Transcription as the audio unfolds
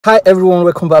Hi everyone,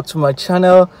 welcome back to my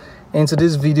channel. In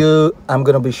today's video I'm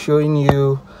gonna be showing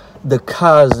you the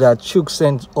cars that Chuks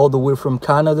sent all the way from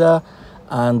Canada,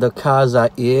 and the cars are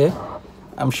here.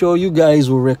 I'm sure you guys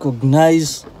will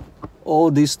recognize all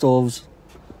these stuffs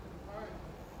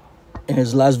in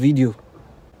his last video.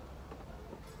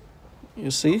 You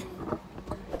see,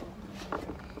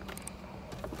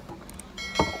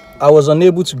 I was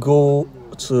unable to go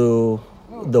to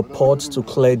the port to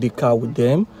clear the car with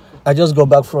them. I just got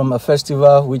back from a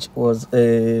festival, which was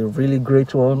a really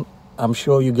great one. I'm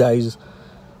sure you guys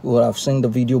will have seen the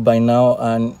video by now,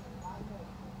 and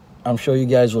I'm sure you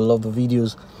guys will love the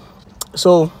videos.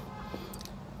 So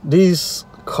this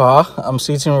car, I'm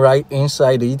sitting right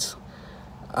inside it.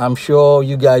 I'm sure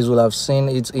you guys will have seen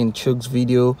it in Chuck's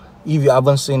video. If you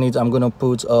haven't seen it, I'm gonna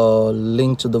put a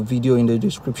link to the video in the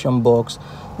description box,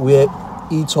 where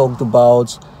he talked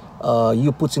about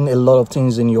you putting a lot of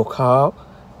things in your car.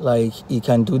 Like, he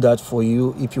can do that for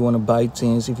you if you want to buy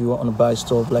things, if you want to buy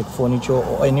stuff like furniture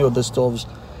or any other stuffs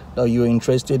that you're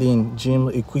interested in, gym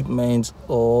equipment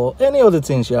or any other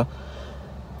things. Yeah,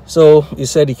 so he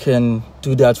said he can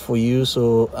do that for you.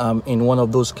 So I'm in one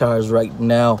of those cars right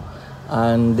now,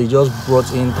 and they just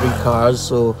brought in 3 cars,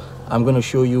 so I'm going to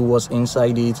show you what's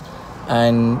inside it.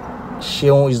 And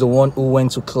Seun is the one who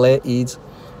went to clear it,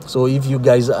 so if you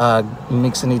guys are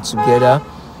mixing it together.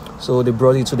 So they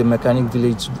brought it to the mechanic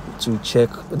village to check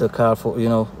the car for,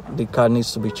 the car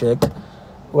needs to be checked.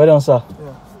 Well done, sir.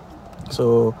 Yeah.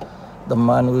 So the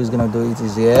man who is going to do it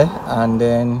is here, and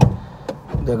then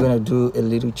they're going to do a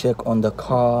little check on the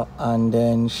car, and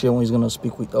then Seun is going to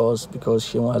speak with us, because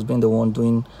Seun has been the one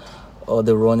doing all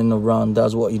the running around.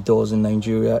 That's what he does in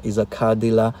Nigeria. He's a car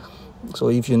dealer. So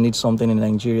if you need something in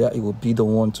Nigeria, it will be the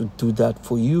one to do that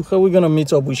for you. So we're gonna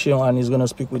meet up with Seun, and he's gonna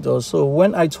speak with us. So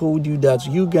when I told you that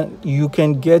you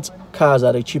can get cars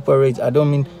at a cheaper rate, I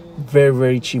don't mean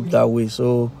very cheap that way.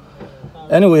 So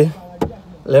anyway,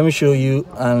 let me show you,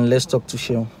 and let's talk to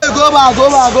Seun. Go back. Go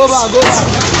back.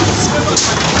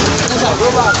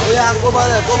 Yeah, go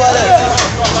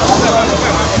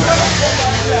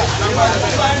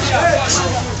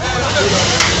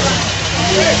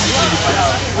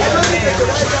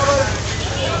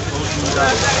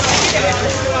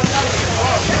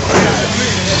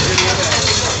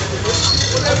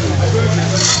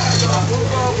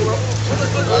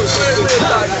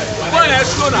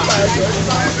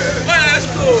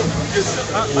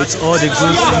With all the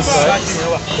goods inside.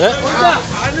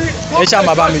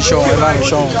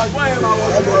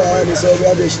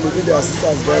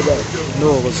 No,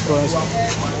 what's going on?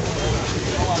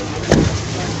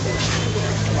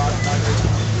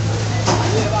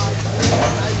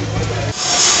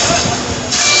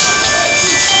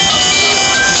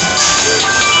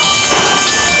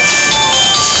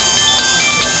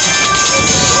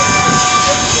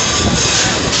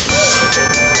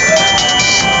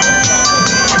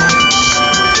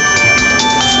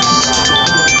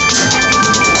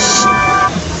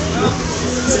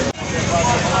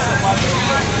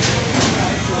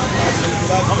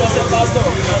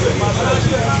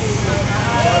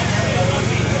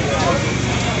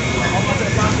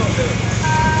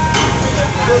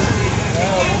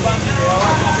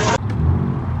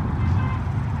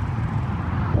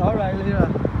 All right, later.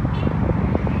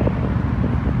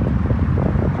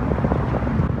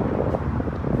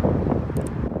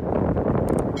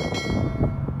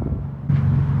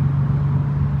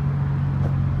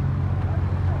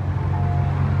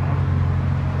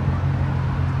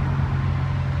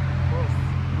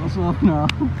 What's up now?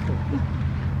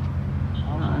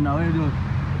 Now what are you doing?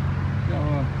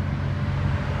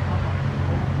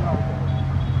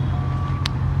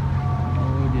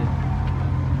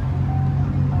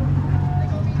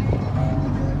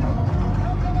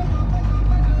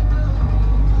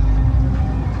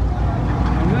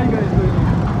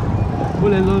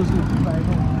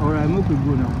 Alright, move to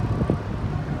go now.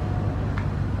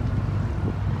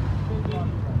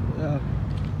 Yeah.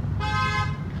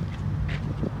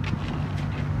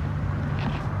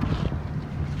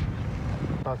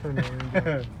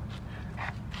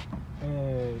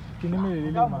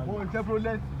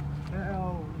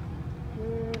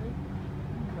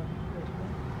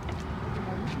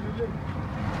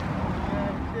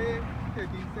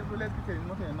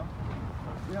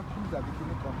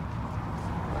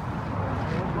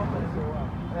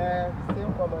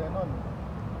 Same color,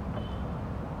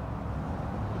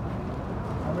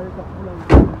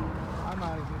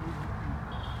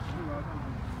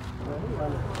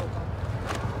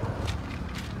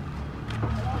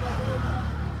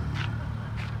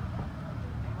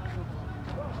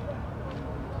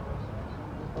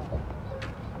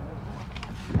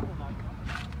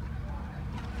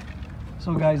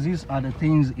 So guys, these are the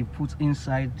things he puts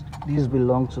inside. These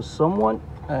belong to someone,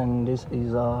 and this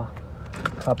is a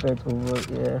carpet over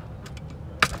here.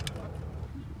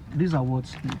 These are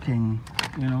what you can,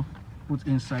 put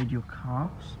inside your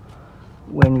cars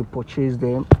when you purchase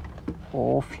them,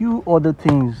 or a few other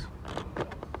things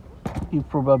you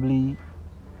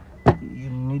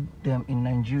need them in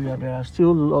Nigeria. There are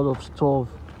still a lot of stuff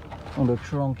on the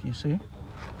trunk, you see.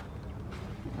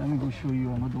 Let me go show you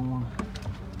another one.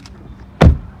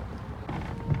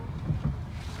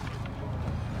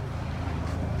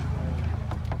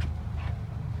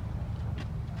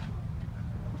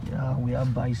 Yeah, we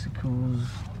have bicycles.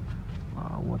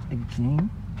 What again?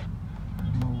 I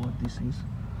don't know what this is.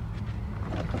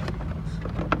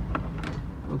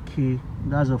 Okay,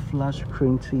 that's a flat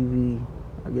screen TV,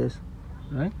 I guess,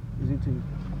 right? Is it TV?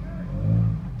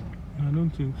 I don't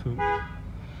think so.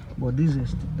 But this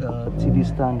is TV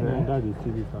stand, right? Yeah, that is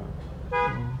TV stand.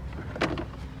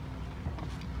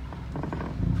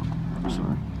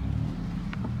 Sorry.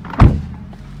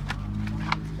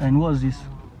 And what's this?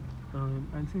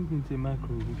 I think it's a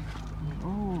microwave.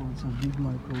 Oh, it's a big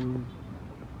microwave.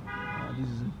 This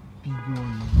is a big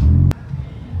one.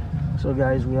 So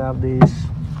guys, we have this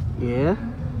here,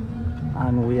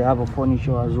 and we have a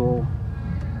furniture as well.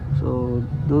 So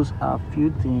those are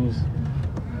few things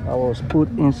that was put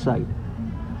inside.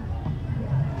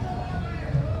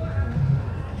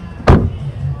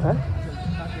 Huh?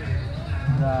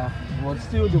 Yeah, but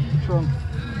still the trunk.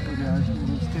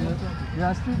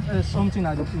 There's still something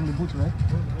in the boot, right?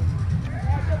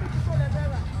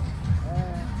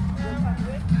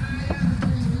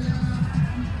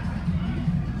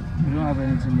 You don't have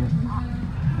anything here.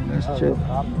 Let's check.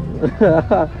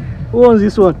 Who owns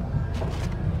this one?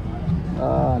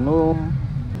 No.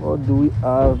 What do we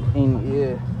have in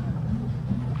here?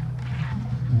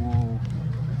 Whoa.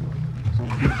 It's a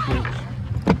big box.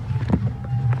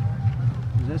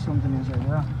 Is there something inside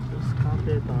there? Just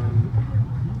carpet and...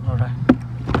 Alright.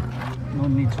 No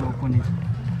need to open it.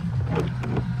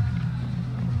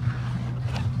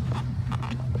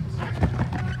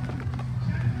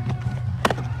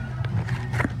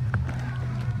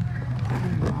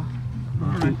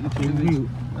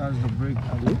 That's the brake,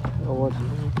 or what?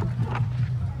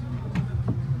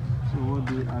 So what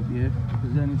do we have here?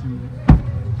 Is there anything here?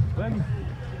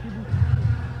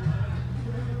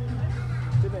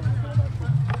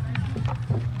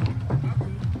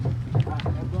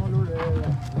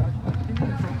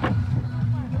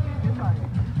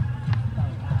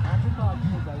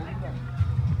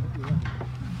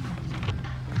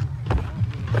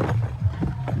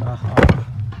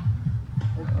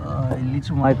 A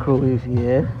little microwave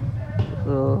here.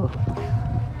 So,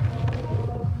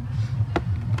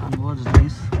 and what's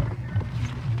this?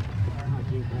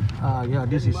 Yeah,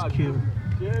 this is scale.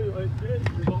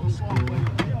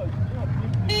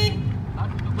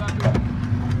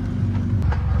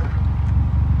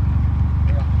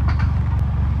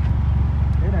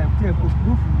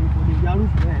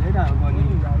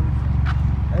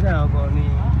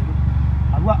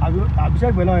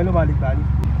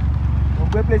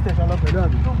 PlayStation up pẹ̀lú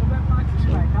àbí.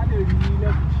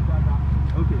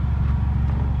 Okay.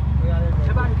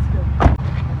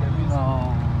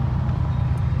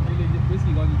 This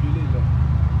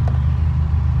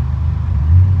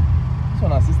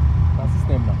one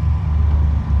system now.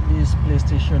 This is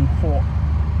PlayStation 4.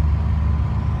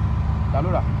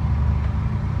 Dalora.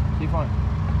 Fine.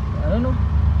 I don't know.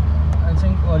 I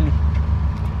think Oli.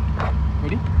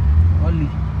 Ready? Oli.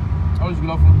 How is it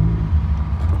going?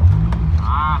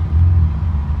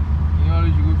 You know,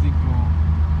 you go take more.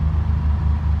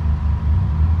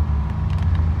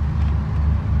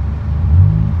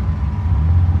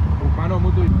 Open up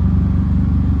motor.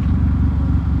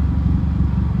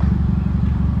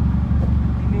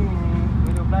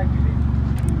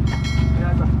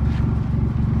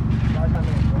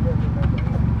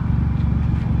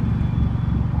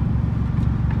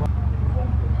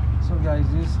 So guys,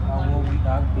 this are what we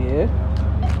have here.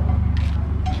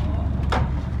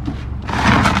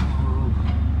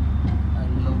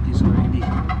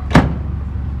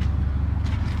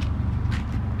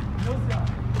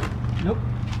 Nope.